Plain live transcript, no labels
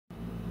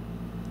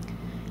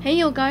Hey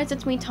yo guys,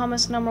 it's me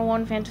Thomas number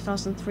 1 fan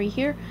 2003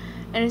 here,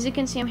 and as you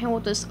can see I'm here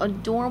with this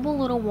adorable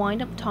little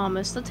wind up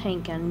Thomas the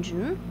Tank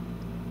Engine.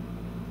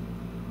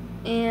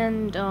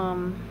 And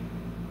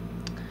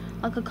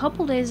like a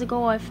couple days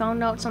ago I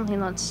found out something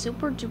that's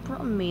super duper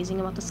amazing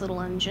about this little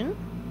engine.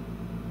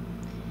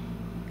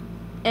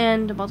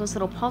 And about this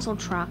little puzzle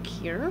track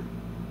here.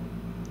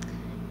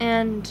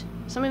 And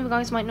some of you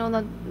guys might know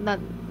that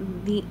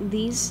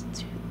these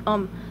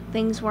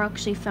things were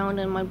actually found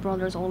in my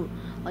brother's old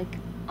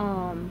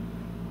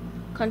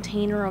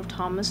container of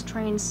Thomas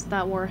trains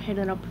that were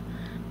hidden up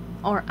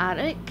our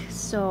attic.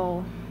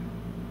 So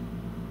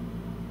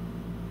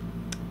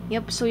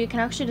yep, so you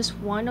can actually just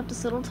wind up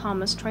this little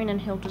Thomas train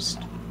and he'll just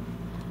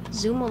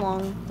zoom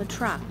along the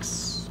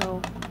tracks. So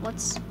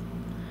let's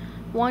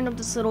wind up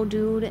this little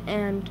dude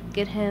and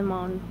get him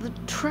on the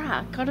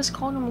track. I just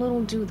called him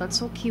little dude, that's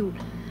so cute.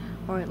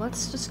 Alright,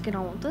 let's just get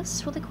on with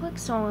this really quick.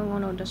 So I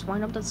want to just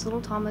wind up this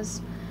little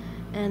Thomas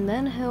and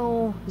then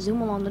he'll zoom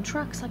along the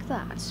tracks like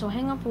that. So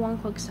hang on for one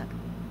quick second.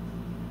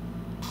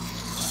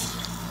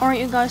 Alright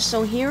you guys,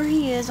 so here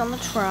he is on the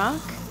track.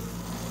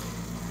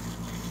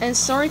 And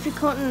sorry if you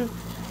couldn't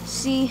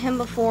see him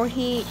before.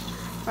 He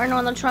right now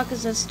on the track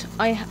is just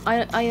I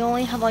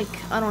only have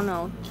like, I don't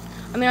know.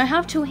 I mean I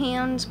have two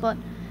hands, but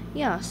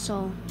yeah,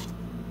 so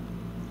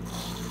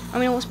I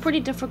mean it was pretty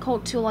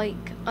difficult to like,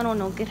 I don't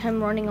know, get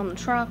him running on the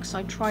track, so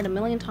I tried a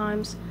million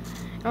times.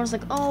 And I was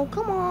like, oh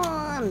come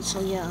on,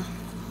 so yeah.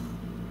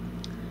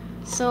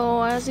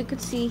 So as you could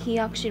see, he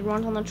actually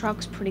runs on the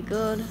tracks pretty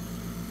good.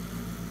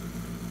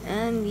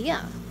 And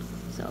yeah,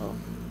 so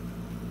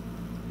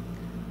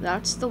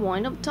that's the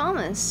wind-up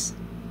Thomas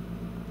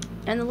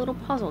and the little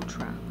puzzle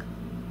track.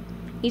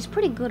 He's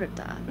pretty good at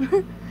that.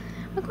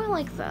 I quite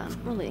like that,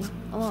 really,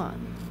 a lot.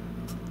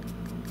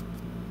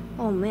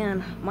 Oh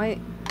man,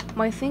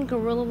 my finger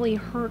really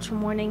hurts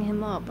from winding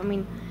him up. I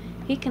mean,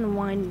 he can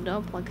wind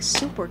up like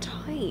super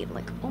tight,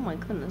 like oh my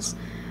goodness.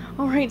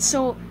 Alright,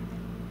 so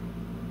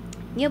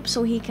yep,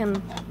 so he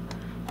can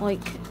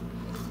like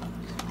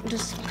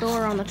just go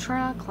around the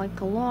track like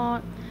a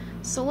lot.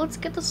 So let's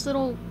get this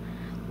little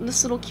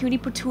cutie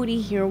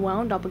patootie here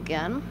wound up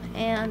again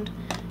and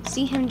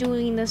see him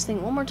doing this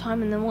thing one more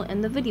time, and then we'll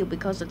end the video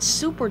because it's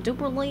super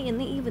duper late in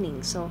the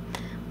evening. So,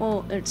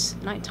 well, it's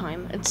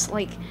nighttime. It's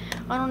like,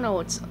 I don't know,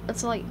 it's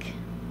like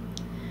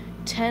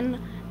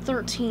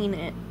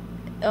 10:13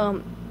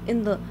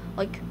 in the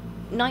like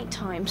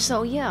nighttime.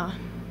 So yeah,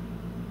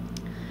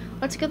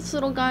 let's get this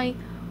little guy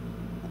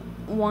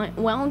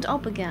wound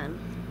up again.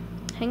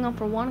 Hang on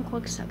for one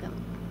quick second.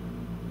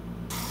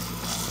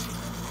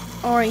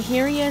 Alright,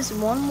 here he is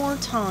one more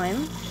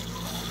time.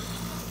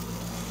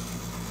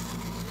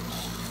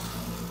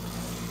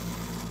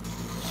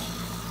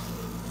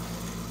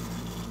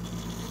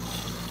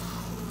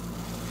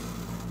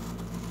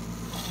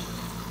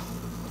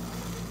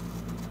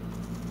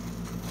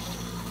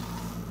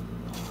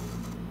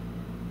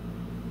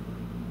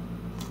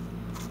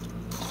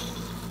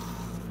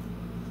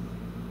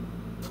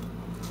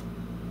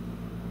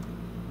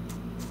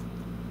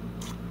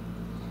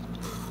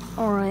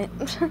 Alright,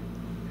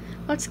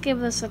 let's give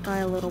this guy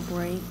a little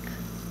break.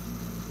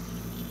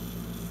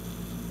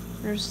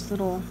 There's this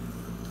little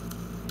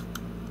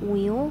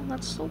wheel.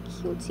 That's so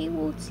cutesy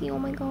wootsy, oh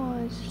my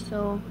gosh.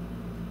 So,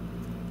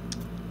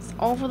 it's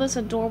all for this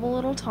adorable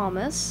little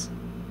Thomas.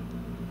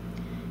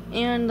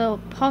 And the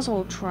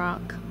puzzle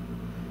track.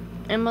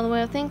 And by the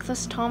way, I think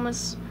this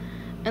Thomas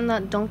and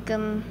that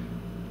Duncan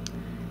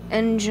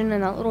engine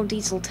and that little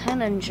Diesel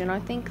 10 engine, I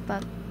think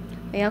that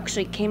they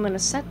actually came in a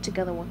set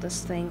together with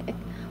this thing.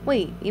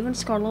 Wait, even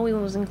Skarloey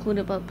was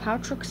included, but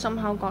Patrick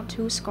somehow got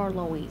 2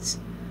 Skarloeys.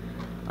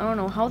 I don't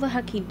know how the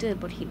heck he did,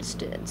 but he just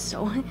did.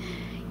 So,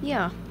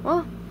 yeah.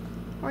 Well,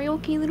 are you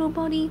okay, little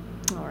buddy?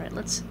 Alright,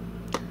 let's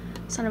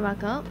send it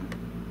back up.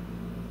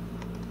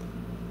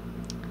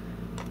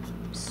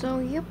 So,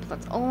 yep,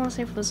 that's all I want to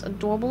say for this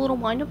adorable little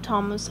wind-up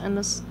Thomas and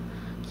this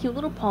cute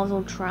little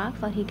puzzle track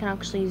that he can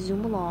actually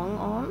zoom along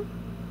on.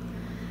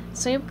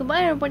 So, yep,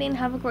 goodbye everybody and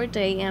have a great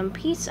day, and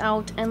peace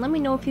out, and let me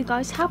know if you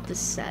guys have this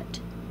set.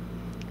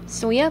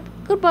 So, yep,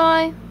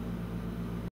 goodbye!